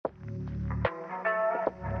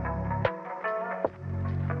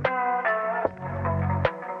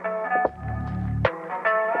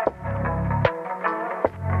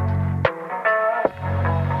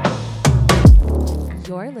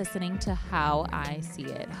You're listening to How I See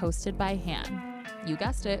It, hosted by Han. You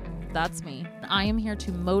guessed it, that's me. I am here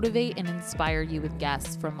to motivate and inspire you with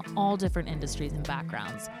guests from all different industries and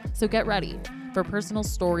backgrounds. So get ready for personal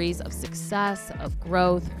stories of success, of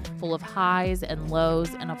growth, full of highs and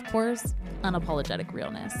lows, and of course, unapologetic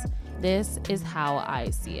realness. This is How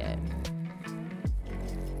I See It.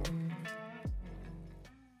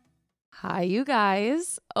 Hi, you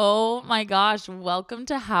guys. Oh my gosh, welcome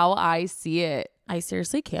to How I See It. I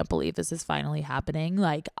seriously can't believe this is finally happening.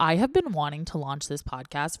 Like, I have been wanting to launch this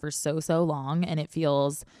podcast for so long, and it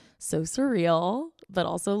feels so surreal, but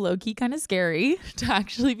also low-key kind of scary to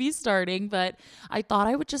actually be starting. But I thought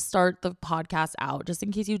I would just start the podcast out, just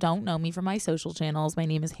in case you don't know me from my social channels. My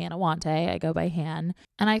name is Hannah Wante. I go by Han.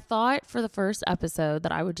 And I thought for the first episode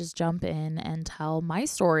that I would just jump in and tell my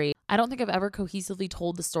story. I don't think I've ever cohesively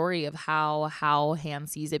told the story of how Han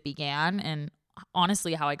Sees It began, and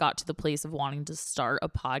honestly how I got to the place of wanting to start a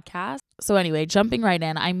podcast. So anyway, jumping right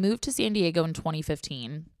in, I moved to San Diego in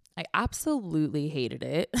 2015. I absolutely hated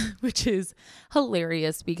it, which is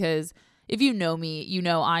hilarious because if you know me, you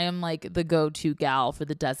know I am like the go-to gal for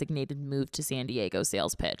the designated move to San Diego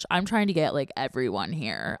sales pitch. I'm trying to get like everyone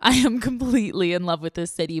here. I am completely in love with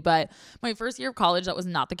this city, but my first year of college, that was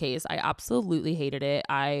not the case. I absolutely hated it.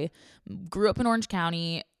 I grew up in Orange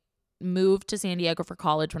County, moved to San Diego for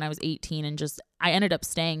college when I was 18, and I ended up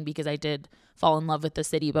staying because I did fall in love with the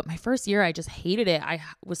city. But my first year, I just hated it. I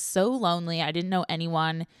was so lonely. I didn't know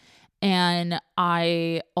anyone. And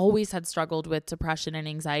I always had struggled with depression and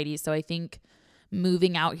anxiety. So I think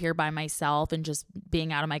moving out here by myself and just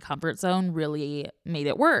being out of my comfort zone really made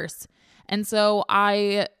it worse. And so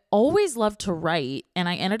I always loved to write, and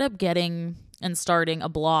I ended up getting and starting a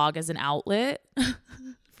blog as an outlet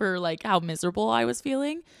for like how miserable I was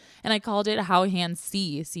feeling. And I called it How Han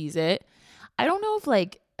Sees It. I don't know if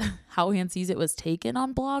like How Han Sees It was taken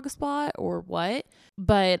on Blogspot or what,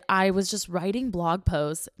 but I was just writing blog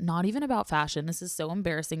posts, not even about fashion. This is so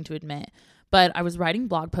embarrassing to admit, but I was writing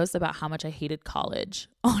blog posts about how much I hated college,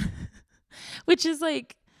 which is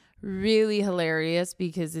like really hilarious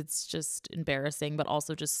because it's just embarrassing, but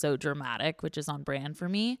also just so dramatic, which is on brand for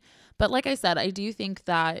me. But like I said, I do think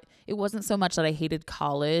that it wasn't so much that I hated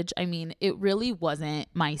college. I mean, it really wasn't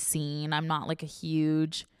my scene. I'm not like a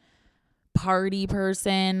huge party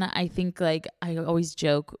person. I think like I always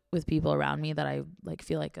joke with people around me that I like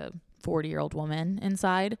feel like a 40-year-old woman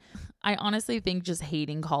inside. I honestly think just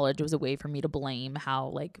hating college was a way for me to blame how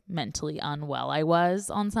like mentally unwell I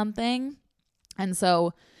was on something. And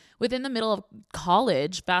so within the middle of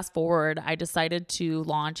college, fast forward, I decided to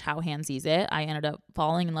launch How Han Sees It. I ended up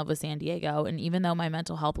falling in love with San Diego. And even though my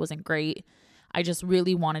mental health wasn't great, I just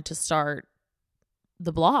really wanted to start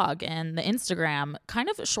the blog and the Instagram kind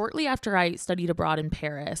of shortly after I studied abroad in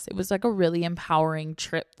Paris. It was like a really empowering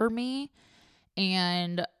trip for me.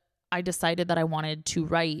 And I decided that I wanted to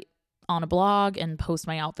write on a blog and post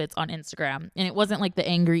my outfits on Instagram. And it wasn't like the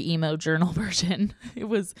angry emo journal version. It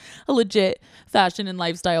was a legit fashion and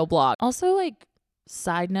lifestyle blog. Also, like,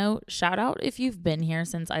 side note, shout out if you've been here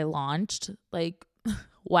since I launched. Like,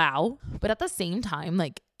 wow. But at the same time,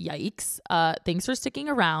 like, yikes. Thanks for sticking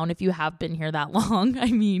around if you have been here that long. I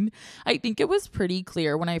mean, I think it was pretty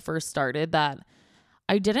clear when I first started that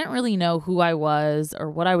I didn't really know who I was or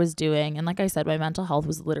what I was doing. And like I said, my mental health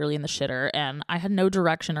was literally in the shitter, and I had no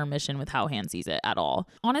direction or mission with How Han Sees It at all.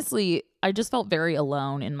 Honestly, I just felt very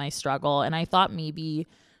alone in my struggle, and I thought maybe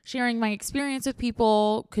sharing my experience with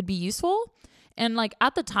people could be useful. And like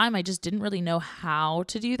at the time, I just didn't really know how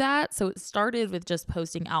to do that. So it started with just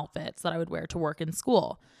posting outfits that I would wear to work in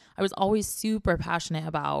school. I was always super passionate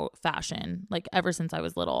about fashion, like ever since I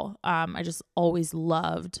was little. I just always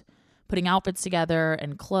loved putting outfits together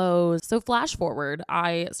and clothes. So flash forward,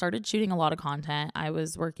 I started shooting a lot of content. I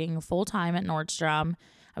was working full-time at Nordstrom.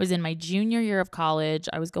 I was in my junior year of college.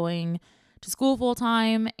 I was going to school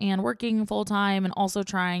full-time and working full-time and also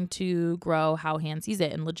trying to grow How Han Sees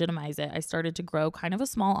It and legitimize it. I started to grow kind of a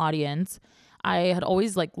small audience. I had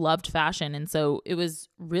always like loved fashion, and so it was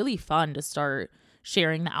really fun to start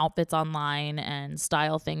sharing the outfits online and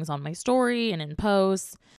style things on my story and in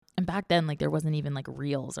posts. And back then, like, there wasn't even like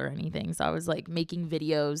reels or anything. So I was like making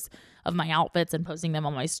videos of my outfits and posting them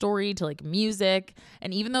on my story to like music.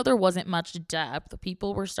 And even though there wasn't much depth,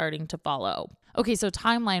 people were starting to follow. Okay, so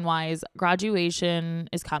timeline wise, graduation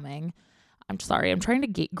is coming. I'm sorry, I'm trying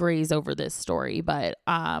to graze over this story, but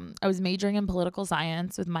I was majoring in political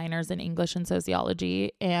science with minors in English and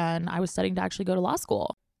sociology, and I was studying to actually go to law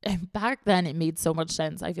school. And back then, it made so much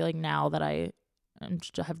sense. I feel like now that I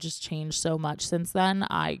have just changed so much since then.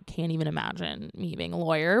 I can't even imagine me being a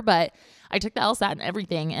lawyer, but I took the LSAT and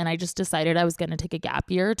everything, and I just decided I was going to take a gap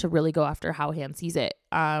year to really go after How Han Sees It.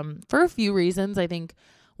 For a few reasons. I think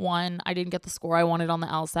one, I didn't get the score I wanted on the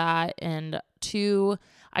LSAT, and two,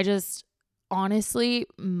 I just honestly,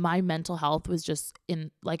 my mental health was just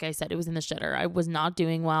like I said, it was in the shitter. I was not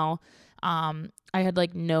doing well. I had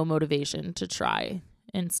like no motivation to try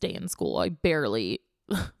and stay in school. I barely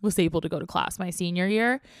was able to go to class my senior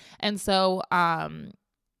year. And so,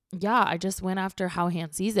 I just went after How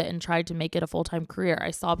Han Sees It and tried to make it a full-time career.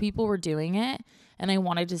 I saw people were doing it and I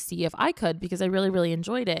wanted to see if I could, because I really, really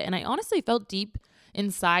enjoyed it. And I honestly felt deep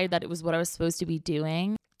inside that it was what I was supposed to be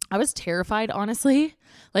doing. I was terrified, honestly.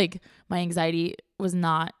 Like, my anxiety was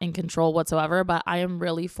not in control whatsoever, but I am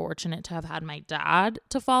really fortunate to have had my dad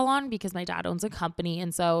to fall on, because my dad owns a company.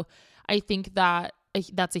 And so I think that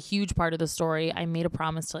that's a huge part of the story. I made a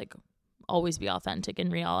promise to like always be authentic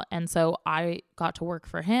and real. And so I got to work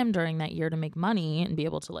for him during that year to make money and be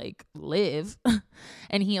able to like live.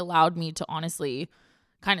 And he allowed me to honestly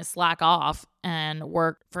kind of slack off and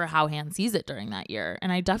work for How Han Sees It during that year.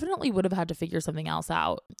 And I definitely would have had to figure something else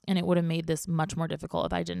out, and it would have made this much more difficult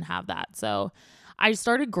if I didn't have that. So I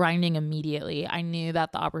started grinding immediately. I knew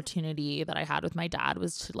that the opportunity that I had with my dad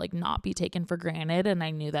was to like not be taken for granted, and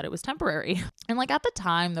I knew that it was temporary. And like at the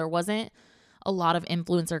time, there wasn't a lot of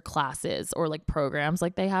influencer classes or like programs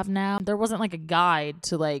like they have now. There wasn't like a guide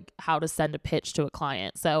to like how to send a pitch to a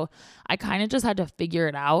client. So I kind of just had to figure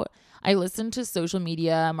it out. I listened to social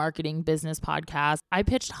media, marketing, business podcasts. I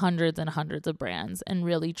pitched hundreds and hundreds of brands and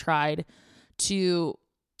really tried to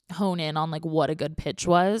hone in on like what a good pitch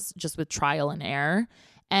was, just with trial and error.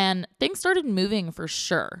 And things started moving for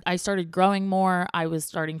sure. I started growing more. I was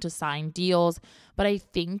starting to sign deals, but I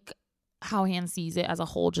think How Han Sees It as a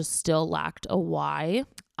whole just still lacked a why.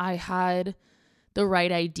 I had the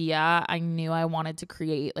right idea. I knew I wanted to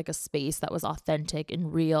create like a space that was authentic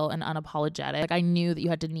and real and unapologetic. Like, I knew that you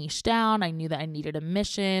had to niche down. I knew that I needed a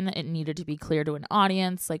mission. It needed to be clear to an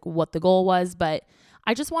audience, like what the goal was. But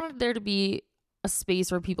I just wanted there to be a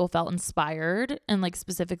space where people felt inspired and like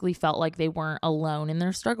specifically felt like they weren't alone in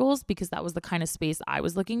their struggles, because that was the kind of space I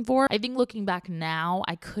was looking for. I think looking back now,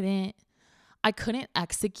 I couldn't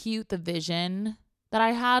execute the vision that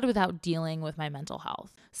I had without dealing with my mental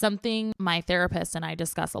health. Something my therapist and I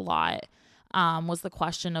discuss a lot was the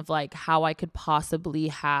question of like how I could possibly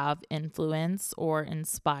have influence or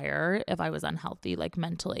inspire if I was unhealthy, like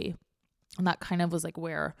mentally. And that kind of was like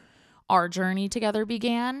where our journey together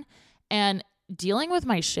began. And dealing with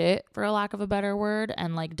my shit, for a lack of a better word,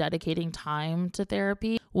 and like dedicating time to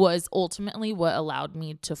therapy was ultimately what allowed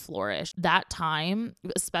me to flourish. That time,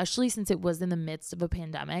 especially since it was in the midst of a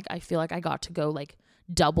pandemic, I feel like I got to go like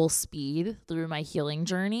double speed through my healing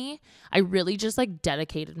journey. I really just like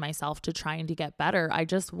dedicated myself to trying to get better. I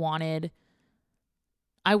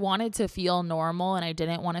wanted to feel normal, and I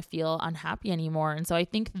didn't want to feel unhappy anymore. And so I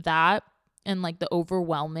think that, and like the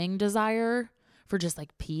overwhelming desire for just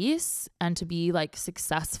like peace and to be like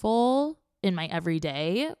successful in my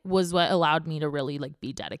everyday, was what allowed me to really like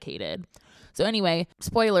be dedicated. So anyway,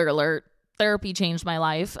 spoiler alert, therapy changed my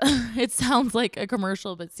life. It sounds like a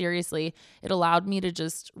commercial, but seriously, it allowed me to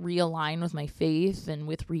just realign with my faith and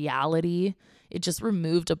with reality. It just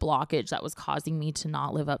removed a blockage that was causing me to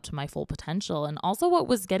not live up to my full potential, and also what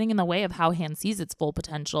was getting in the way of How Han Sees Its full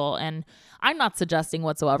potential. And I'm not suggesting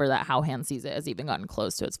whatsoever that How Han Sees It has even gotten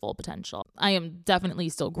close to its full potential. I am definitely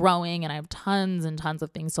still growing, and I have tons and tons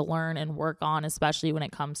of things to learn and work on, especially when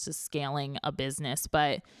it comes to scaling a business.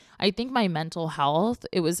 But I think my mental health,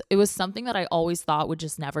 it was something that I always thought would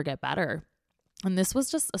just never get better. And this was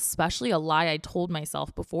just especially a lie I told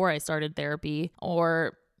myself before I started therapy,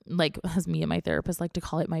 or like, as me and my therapist like to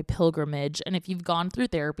call it, my pilgrimage. And if you've gone through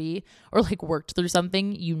therapy or like worked through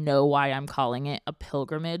something, you know why I'm calling it a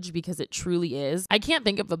pilgrimage, because it truly is. I can't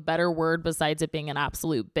think of a better word besides it being an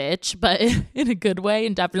absolute bitch, but in a good way,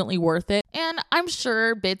 and definitely worth it. And I'm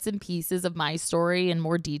sure bits and pieces of my story and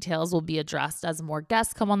more details will be addressed as more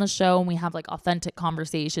guests come on the show and we have like authentic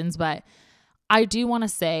conversations. But I do want to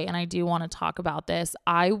say, and I do want to talk about this,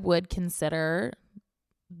 I would consider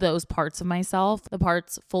those parts of myself, the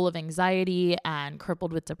parts full of anxiety and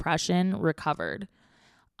crippled with depression, recovered.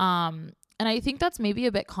 And I think that's maybe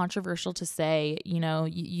a bit controversial to say. You know,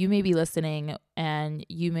 you may be listening and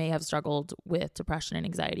you may have struggled with depression and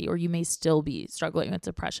anxiety, or you may still be struggling with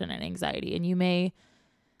depression and anxiety, and you may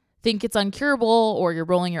think it's uncurable, or you're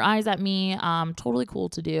rolling your eyes at me. Totally cool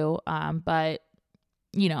to do. But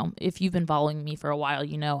you know, if you've been following me for a while,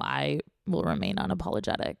 you know, I will remain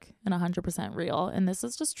unapologetic and 100% real. And this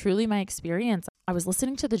is just truly my experience. I was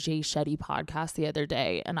listening to the Jay Shetty podcast the other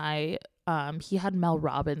day, and he had Mel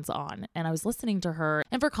Robbins on, and I was listening to her.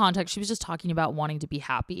 And for context, she was just talking about wanting to be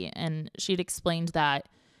happy. And she'd explained that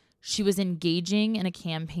she was engaging in a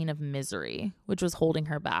campaign of misery, which was holding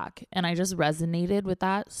her back. And I just resonated with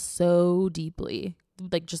that so deeply,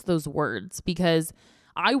 like just those words, because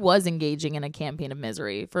I was engaging in a campaign of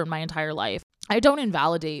misery for my entire life. I don't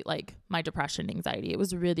invalidate like my depression, anxiety. It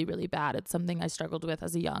was really, really bad. It's something I struggled with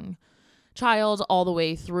as a young child all the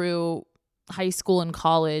way through high school and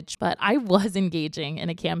college, but I was engaging in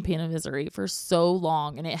a campaign of misery for so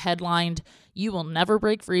long, and it headlined, "You will never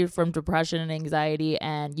break free from depression and anxiety,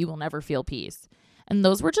 and you will never feel peace." And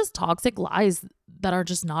those were just toxic lies that are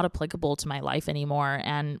just not applicable to my life anymore.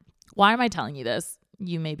 And why am I telling you this?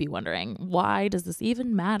 You may be wondering, why does this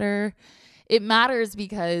even matter? It matters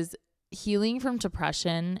because healing from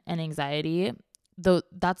depression and anxiety, though,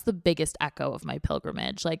 that's the biggest echo of my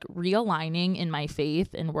pilgrimage. Like realigning in my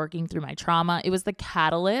faith and working through my trauma, it was the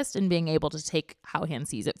catalyst in being able to take How Han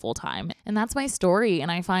Sees It full time. And that's my story. And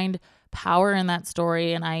I find power in that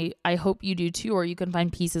story. And I hope you do too, or you can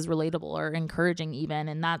find pieces relatable or encouraging even.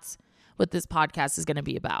 And that's what this podcast is going to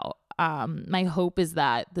be about. My hope is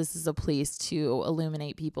that this is a place to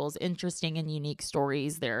illuminate people's interesting and unique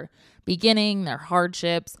stories, their beginning, their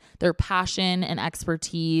hardships, their passion and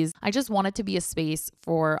expertise. I just want it to be a space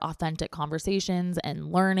for authentic conversations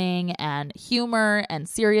and learning and humor and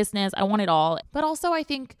seriousness. I want it all. But also I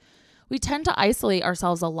think we tend to isolate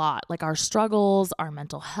ourselves a lot, like our struggles, our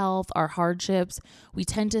mental health, our hardships. We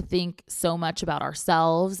tend to think so much about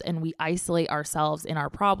ourselves, and we isolate ourselves in our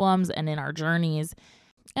problems and in our journeys.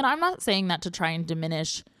 And I'm not saying that to try and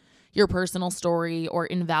diminish your personal story or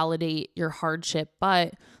invalidate your hardship,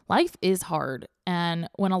 but life is hard. And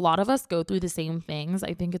when a lot of us go through the same things,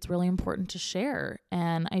 I think it's really important to share.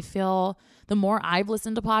 And I feel the more I've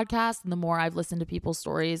listened to podcasts and the more I've listened to people's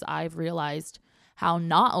stories, I've realized how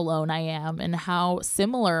not alone I am and how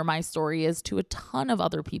similar my story is to a ton of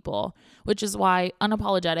other people, which is why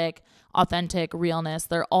unapologetic, authentic, realness,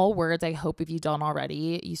 they're all words I hope if you don't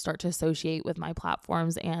already, you start to associate with my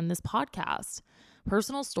platforms and this podcast.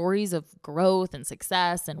 Personal stories of growth and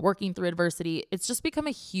success and working through adversity, it's just become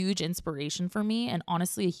a huge inspiration for me and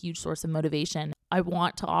honestly a huge source of motivation. I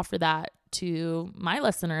want to offer that to my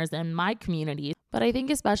listeners and my community. But I think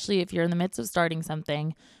especially if you're in the midst of starting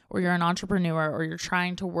something, or you're an entrepreneur, or you're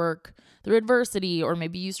trying to work through adversity, or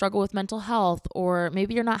maybe you struggle with mental health, or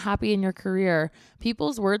maybe you're not happy in your career,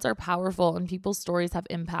 people's words are powerful and people's stories have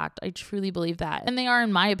impact. I truly believe that. And they are,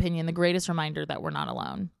 in my opinion, the greatest reminder that we're not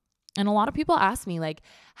alone. And a lot of people ask me, like,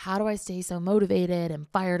 how do I stay so motivated and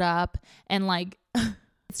fired up? And like,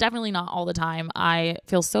 it's definitely not all the time. I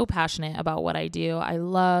feel so passionate about what I do. I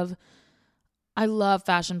love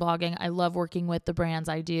fashion blogging. I love working with the brands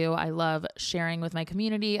I do. I love sharing with my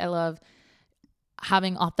community. I love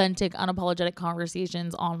having authentic, unapologetic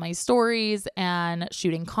conversations on my stories and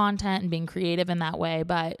shooting content and being creative in that way.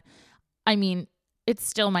 But I mean, it's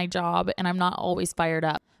still my job and I'm not always fired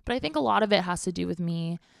up. But I think a lot of it has to do with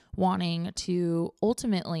me wanting to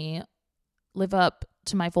ultimately live up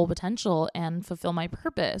to my full potential and fulfill my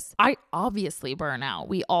purpose. I obviously burn out.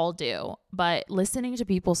 We all do. But listening to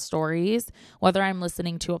people's stories, whether I'm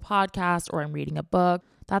listening to a podcast or I'm reading a book,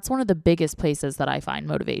 that's one of the biggest places that I find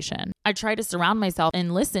motivation. I try to surround myself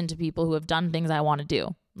and listen to people who have done things I want to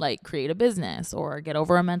do, like create a business or get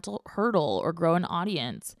over a mental hurdle or grow an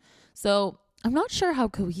audience. So I'm not sure how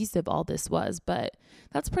cohesive all this was, but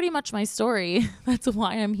that's pretty much my story. That's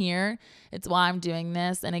why I'm here. It's why I'm doing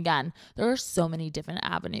this. And again, there are so many different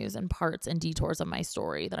avenues and parts and detours of my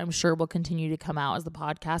story that I'm sure will continue to come out as the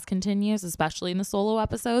podcast continues, especially in the solo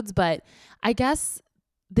episodes. But I guess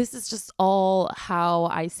this is just all how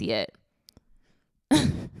I see it.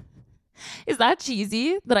 Is that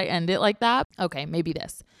cheesy that I end it like that? Okay, maybe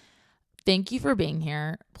this. Thank you for being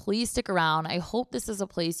here. Please stick around. I hope this is a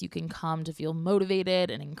place you can come to feel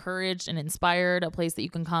motivated and encouraged and inspired, a place that you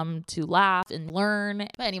can come to laugh and learn.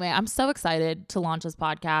 But anyway, I'm so excited to launch this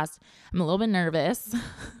podcast. I'm a little bit nervous,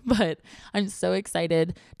 but I'm so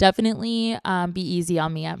excited. Definitely be easy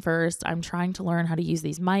on me at first. I'm trying to learn how to use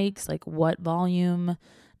these mics, like what volume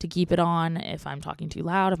to keep it on, if I'm talking too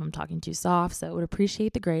loud, if I'm talking too soft. So I would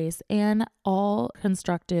appreciate the grace, and all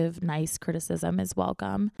constructive, nice criticism is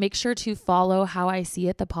welcome. Make sure to follow How I See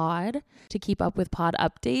It, the pod, to keep up with pod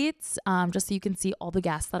updates, just so you can see all the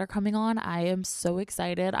guests that are coming on. I am so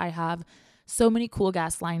excited. I have so many cool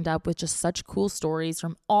guests lined up with just such cool stories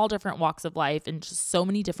from all different walks of life and just so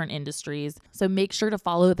many different industries. So make sure to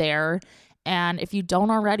follow there. And if you don't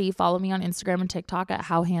already, follow me on Instagram and TikTok at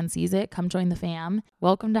How Han Sees It. Come join the fam.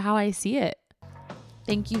 Welcome to How I See It.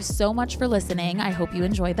 Thank you so much for listening. I hope you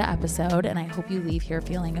enjoyed the episode, and I hope you leave here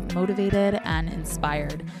feeling motivated and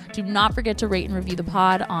inspired. Do not forget to rate and review the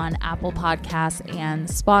pod on Apple Podcasts and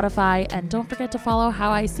Spotify. And don't forget to follow How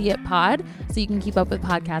I See It Pod so you can keep up with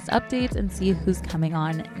podcast updates and see who's coming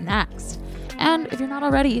on next. And if you're not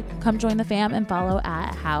already, come join the fam and follow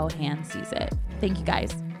at How Han Sees It. Thank you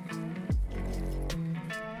guys.